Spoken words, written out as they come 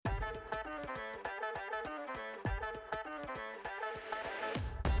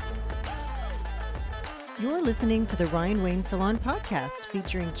You're listening to the Ryan Wayne Salon podcast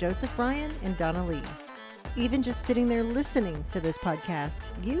featuring Joseph Ryan and Donna Lee. Even just sitting there listening to this podcast,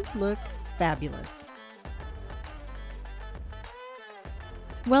 you look fabulous.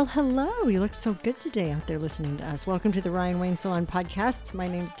 Well, hello. You look so good today out there listening to us. Welcome to the Ryan Wayne Salon podcast. My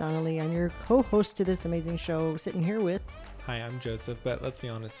name's Donna Lee. I'm your co-host to this amazing show, sitting here with... Hi, I'm Joseph, but let's be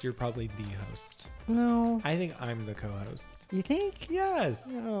honest, you're probably the host. No. I think I'm the co-host. You think? Yes.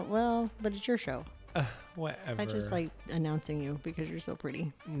 Oh, well, but it's your show. Whatever. I just like announcing you because you're so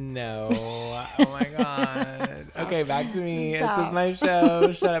pretty. No. Oh my God. Okay, back to me. Stop. This is my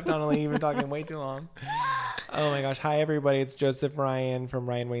show. Shut up, Donna Lee. You've been talking way too long. Oh my gosh. Hi, everybody. It's Joseph Ryan from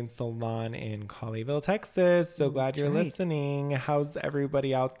Ryan Wayne Salon in Colleyville, Texas. So glad you're listening. How's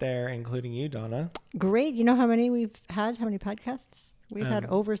everybody out there, including you, Donna? Great. You know how many we've had? How many podcasts? We've had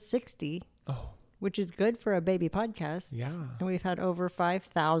over 60. Oh. Which is good for a baby podcast. Yeah. And we've had over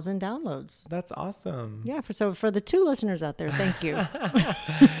 5,000 downloads. That's awesome. Yeah. So for the two listeners out there, thank you.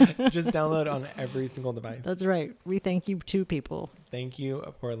 Just download on every single device. That's right. We thank you, two people. Thank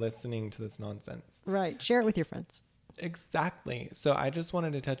you for listening to this nonsense. Right. Share it with your friends. Exactly. So I just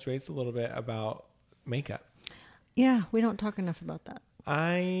wanted to touch base a little bit about makeup. Yeah. We don't talk enough about that.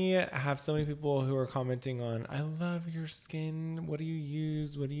 I have so many people who are commenting on, I love your skin. What do you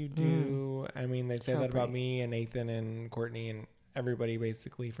use? What do you do? I mean, they say that about me and Nathan and Courtney and everybody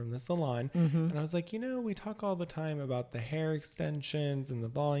basically from the salon. And I was like, we talk all the time about the hair extensions and the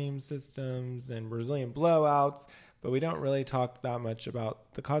volume systems and Brazilian blowouts, but we don't really talk that much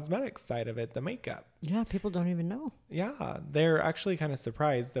about the cosmetic side of it, the makeup. Yeah, people don't even know. Yeah, they're actually kind of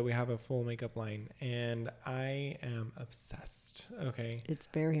surprised that we have a full makeup line, and I am obsessed. Okay. It's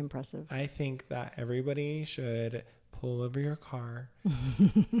very impressive. I think that everybody should pull over your car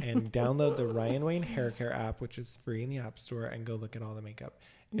and download the Ryan Wayne Hair Care app, which is free in the App Store, and go look at all the makeup.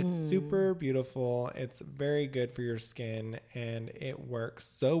 It's super beautiful. It's very good for your skin, and it works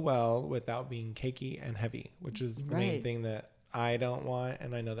so well without being cakey and heavy, which is the main thing that I don't want,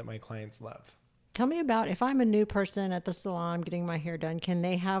 and I know that my clients love. Tell me about, if I'm a new person at the salon getting my hair done, can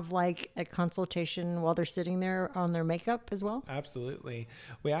they have like a consultation while they're sitting there on their makeup as well? Absolutely.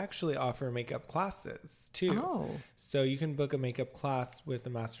 We actually offer makeup classes too. Oh. So you can book a makeup class with a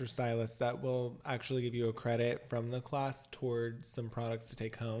master stylist that will actually give you a credit from the class towards some products to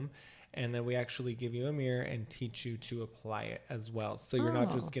take home. And then we actually give you a mirror and teach you to apply it as well. So you're not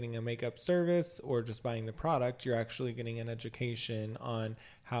just getting a makeup service or just buying the product. You're actually getting an education on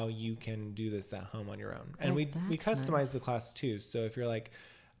how you can do this at home on your own. And we customize the class too. So if you're like,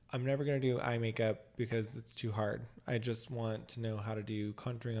 I'm never going to do eye makeup because it's too hard. I just want to know how to do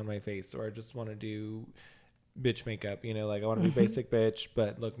contouring on my face, or I just want to do bitch makeup, like I want to be basic bitch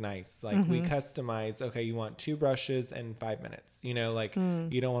but look nice. Like we customize, okay, you want 2 brushes and 5 minutes, you don't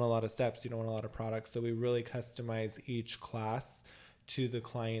want a lot of steps, you don't want a lot of products. So we really customize each class to the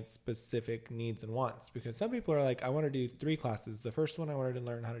client's specific needs and wants, because some people are like, I want to do 3 classes. The first one, I wanted to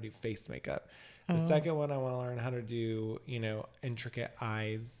learn how to do face makeup. The second one, I want to learn how to do intricate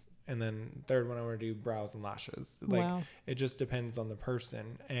eyes. And then third one, I want to do brows and lashes. Like it just depends on the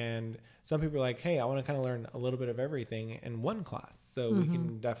person. And some people are like, hey, I want to kind of learn a little bit of everything in one class. So we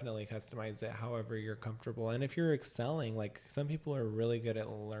can definitely customize it however you're comfortable. And if you're excelling, like some people are really good at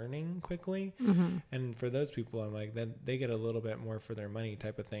learning quickly. And for those people, I'm like, then they get a little bit more for their money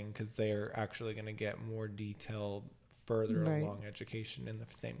type of thing, because they're actually going to get more detailed, further along education in the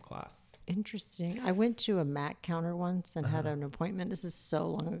same class. Interesting. I went to a MAC counter once and had an appointment. This is so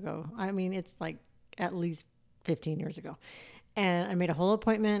long ago. I mean, it's like at least 15 years ago. And I made a whole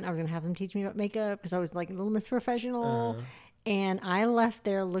appointment. I was going to have them teach me about makeup because I was like a little Miss Professional. And I left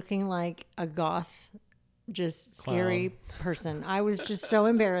there looking like a goth, just scary person. I was just so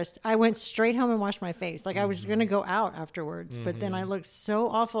embarrassed. I went straight home and washed my face. Like I was going to go out afterwards, but then I looked so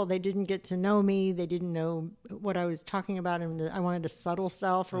awful. They didn't get to know me. They didn't know what I was talking about. And I wanted a subtle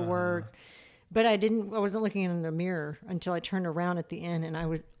style for work, but I wasn't looking in the mirror until I turned around at the end, and I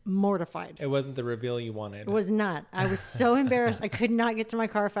was mortified. It wasn't the reveal you wanted. It was not. I was so embarrassed. I could not get to my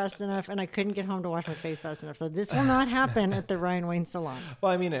car fast enough, and I couldn't get home to wash my face fast enough. So this will not happen at the Ryan Wayne Salon.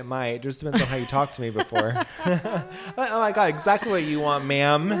 Well, I mean, it might. It just depends on how you talked to me before. Oh my God, exactly what you want,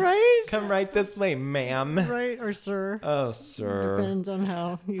 ma'am. Right? Come right this way, ma'am. Right, or sir. Oh, sir. Depends on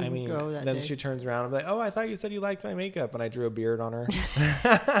how you go that then day. She turns around and be like, oh, I thought you said you liked my makeup, and I drew a beard on her.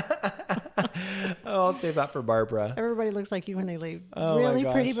 Oh, I'll save that for Barbara. Everybody looks like you when they leave. Oh, really my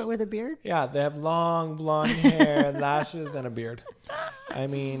gosh. pretty, but with a beard? Yeah, they have long blonde hair, lashes, and a beard. I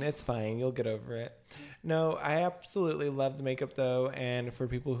mean, it's fine. You'll get over it. No, I absolutely love the makeup though. And for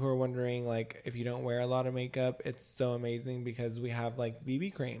people who are wondering, like, if you don't wear a lot of makeup, it's so amazing because we have like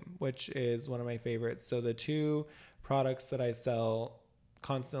BB cream, which is one of my favorites. So the two products that I sell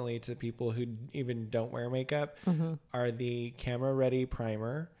constantly to people who even don't wear makeup are the Camera Ready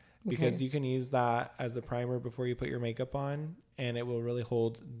Primer, because you can use that as a primer before you put your makeup on, and it will really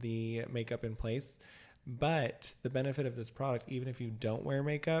hold the makeup in place. But the benefit of this product, even if you don't wear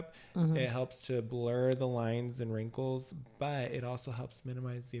makeup, it helps to blur the lines and wrinkles, but it also helps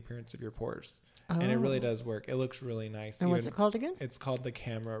minimize the appearance of your pores. And it really does work. It looks really nice. And what's it called again? It's called the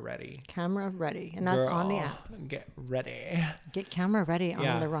Camera Ready. Camera Ready. And that's on the app. Get ready. Get Camera Ready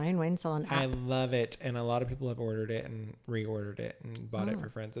on the Ryan Wayne Salon app. I love it. And a lot of people have ordered it and reordered it and bought it for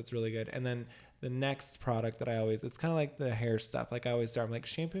friends. It's really good. And then the next product that it's kind of like the hair stuff. Like I always start, I'm like,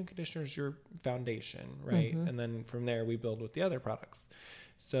 shampoo and conditioner is your foundation, right? And then from there, we build with the other products.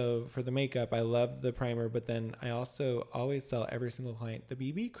 So for the makeup, I love the primer, but then I also always sell every single client the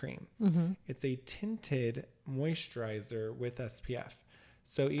BB cream. It's a tinted moisturizer with SPF.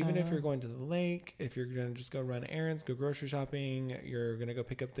 So even if you're going to the lake, if you're going to just go run errands, go grocery shopping, you're going to go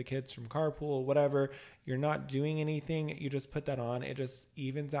pick up the kids from carpool, whatever, you're not doing anything, you just put that on. It just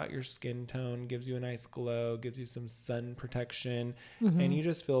evens out your skin tone, gives you a nice glow, gives you some sun protection, and you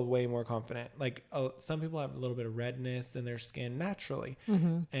just feel way more confident. Like some people have a little bit of redness in their skin naturally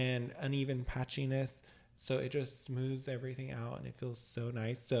and uneven patchiness. So it just smooths everything out and it feels so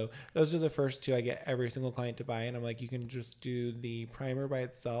nice. So those are the first two I get every single client to buy. And I'm like, you can just do the primer by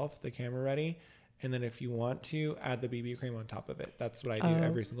itself, the Camera Ready. And then if you want to, add the BB cream on top of it. That's what I do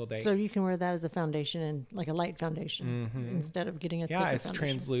every single day. So you can wear that as a foundation and like a light foundation instead of getting a thicker foundation. Yeah, it's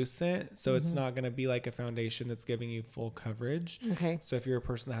translucent. So it's not going to be like a foundation that's giving you full coverage. Okay. So if you're a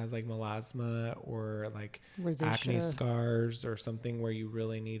person that has like melasma or like rosacea, acne scars or something where you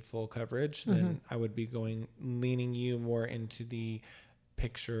really need full coverage, then I would be leaning you more into the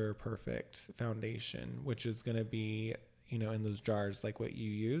picture perfect foundation, which is going to be in those jars like what you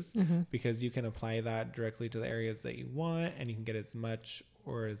use, because you can apply that directly to the areas that you want, and you can get as much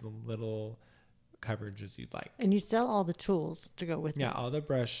or as little coverage as you'd like. And you sell all the tools to go with it. Yeah, all the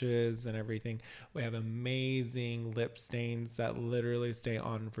brushes and everything. We have amazing lip stains that literally stay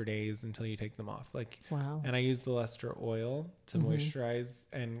on for days until you take them off. Like, wow. And I use the Luster oil to moisturize,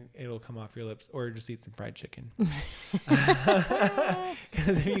 and it'll come off your lips, or just eat some fried chicken.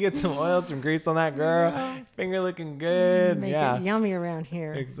 Because if you get some oil, some grease on that girl, finger looking good. Make it yummy around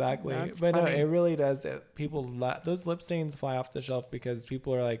here. Exactly. That's but funny. No, it really does. Those lip stains fly off the shelf because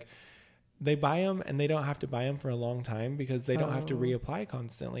people are like, they buy them and they don't have to buy them for a long time because they don't have to reapply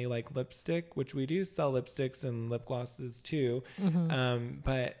constantly, like lipstick, which we do sell lipsticks and lip glosses too.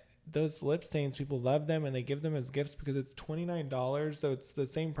 But those lip stains, people love them and they give them as gifts because it's $29. So it's the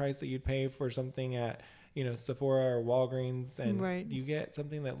same price that you'd pay for something at, Sephora or Walgreens. And you get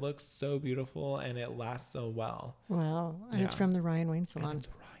something that looks so beautiful and it lasts so well. Wow. And it's from the Ryan Wayne Salon. And it's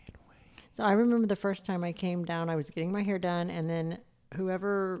Ryan Wayne. So I remember the first time I came down, I was getting my hair done, and then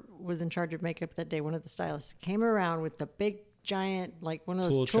whoever was in charge of makeup that day, one of the stylists, came around with the big giant, like one of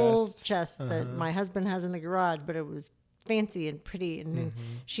those tool chests that my husband has in the garage, but it was fancy and pretty. And then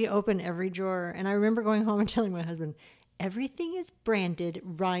she opened every drawer. And I remember going home and telling my husband, everything is branded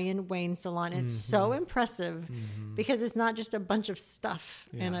Ryan Wayne Salon. It's so impressive because it's not just a bunch of stuff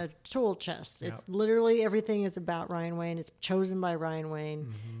in a tool chest. It's literally everything is about Ryan Wayne. It's chosen by Ryan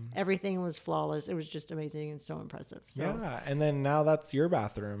Wayne. Everything was flawless. It was just amazing and so impressive. So, yeah. And then now that's your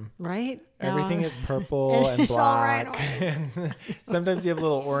bathroom. Right? Everything is purple and black. And sometimes you have a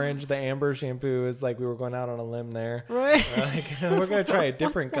little orange. The amber shampoo is like, we were going out on a limb there. Right. We're going to try a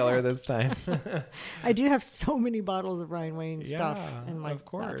different color this time. I do have so many bottles of Ryan Wayne stuff in my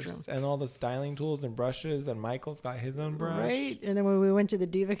bathroom. And all the styling tools and brushes, and Michael's got his own brush. Right. And then when we went to the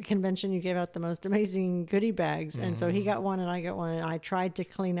Diva convention, you gave out the most amazing goodie bags. And so he got one and I got one, and I tried to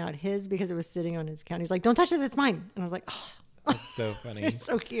clean out his because it was sitting on his counter. He's like, don't touch it, it's mine. And I was like, oh. That's so funny. It's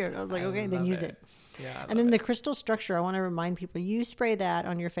so cute. I was like, okay, then use it. Yeah. And then the crystal structure, I want to remind people, you spray that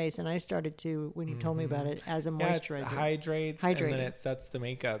on your face, and I started to when you told me about it, as a moisturizer. It hydrates and then it sets the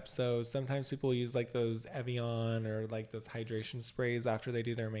makeup. So sometimes people use like those Evian or like those hydration sprays after they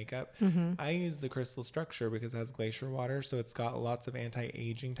do their makeup. I use the crystal structure because it has glacier water, so it's got lots of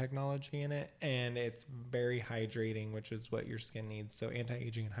anti-aging technology in it, and it's very hydrating, which is what your skin needs. So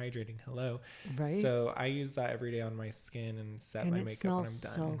anti-aging and hydrating, hello. Right. So I use that every day on my skin and set my makeup when I'm done. It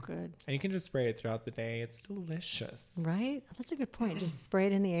smells so good. And you can just spray it throughout the the day. It's delicious. Right? That's a good point. Just spray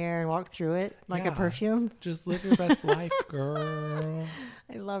it in the air and walk through it like a perfume. Just live your best life, girl.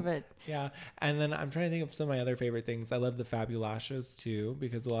 I love it. Yeah. And then I'm trying to think of some of my other favorite things. I love the Fabulashes too,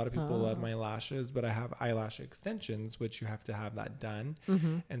 because a lot of people love my lashes, but I have eyelash extensions, which you have to have that done.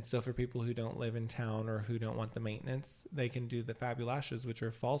 And so for people who don't live in town or who don't want the maintenance, they can do the Fabulashes, which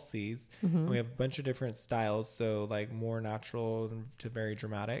are falsies. And we have a bunch of different styles. So like more natural to very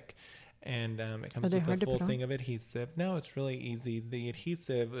dramatic. And it comes with a full thing of adhesive. No, it's really easy. The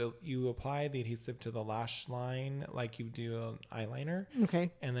adhesive, you apply the adhesive to the lash line like you do an eyeliner.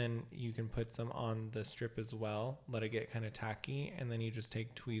 Okay. And then you can put some on the strip as well. Let it get kind of tacky. And then you just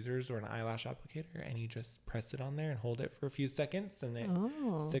take tweezers or an eyelash applicator and you just press it on there and hold it for a few seconds. And it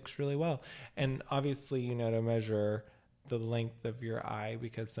sticks really well. And obviously, you know, to measure the length of your eye,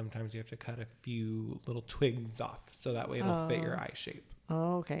 because sometimes you have to cut a few little twigs off so that way it'll fit your eye shape.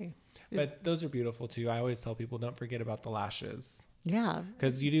 Oh, okay. But those are beautiful too. I always tell people, don't forget about the lashes. Yeah.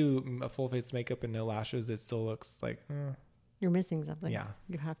 Because you do a full face makeup and no lashes, it still looks like... You're missing something. Yeah.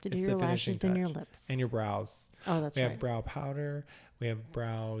 You have to do your lashes and your lips. And your brows. Oh, that's right. We have brow powder. We have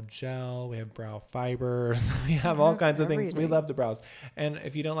brow gel. We have brow fibers. We have all kinds of things. We love the brows. And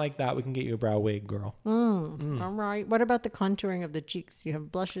if you don't like that, we can get you a brow wig, girl. All right. What about the contouring of the cheeks? You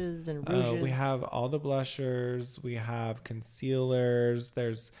have blushes and rouges. We have all the blushers. We have concealers.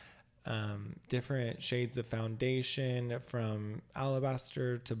 There's different shades of foundation from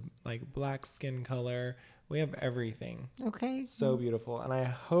alabaster to like black skin color. We have everything. Okay. So beautiful. And I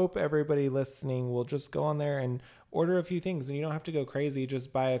hope everybody listening will just go on there and order a few things. And you don't have to go crazy.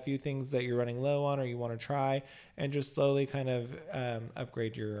 Just buy a few things that you're running low on or you want to try and just slowly kind of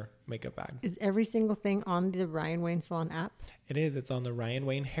upgrade your makeup bag. Is every single thing on the Ryan Wayne Salon app? It is. It's on the Ryan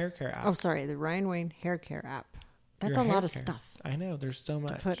Wayne Hair Care app. Oh, sorry. The Ryan Wayne Hair Care app. That's a lot of stuff. I know. There's so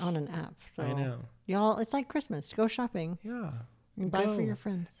much. To put on an app. So I know. Y'all, it's like Christmas. Go shopping. Yeah. And buy it for your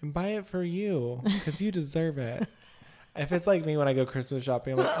friends. And buy it for you because you deserve it. If it's like me when I go Christmas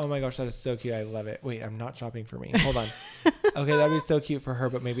shopping, I'm like, oh my gosh, that is so cute. I love it. Wait, I'm not shopping for me. Hold on. Okay, that'd be so cute for her,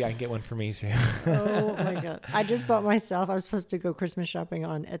 but maybe I can get one for me too. Oh my God. I just bought myself. I was supposed to go Christmas shopping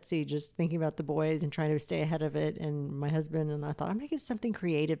on Etsy, just thinking about the boys and trying to stay ahead of it and my husband. And I thought, I'm going to get something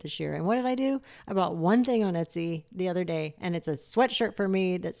creative this year. And what did I do? I bought one thing on Etsy the other day, and it's a sweatshirt for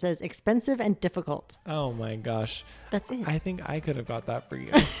me that says expensive and difficult. Oh my gosh. That's it. I think I could have got that for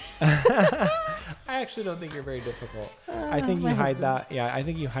you. I actually don't think you're very difficult. I think you hide that. Yeah, I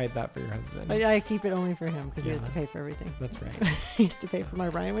think you hide that for your husband. I keep it only for him because he has to pay for everything. That's right. He has to pay for my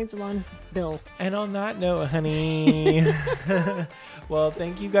Ryan Wayne Salon bill. And on that note, honey, well,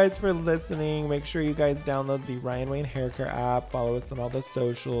 thank you guys for listening. Make sure you guys download the Ryan Wayne Hair Care app. Follow us on all the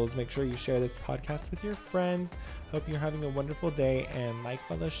socials. Make sure you share this podcast with your friends. Hope you're having a wonderful day, and like,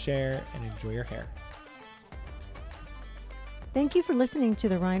 follow, share, and enjoy your hair. Thank you for listening to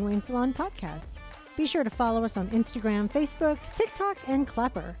the Ryan Wayne Salon podcast. Be sure to follow us on Instagram, Facebook, TikTok, and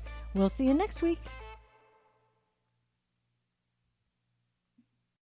Clapper. We'll see you next week.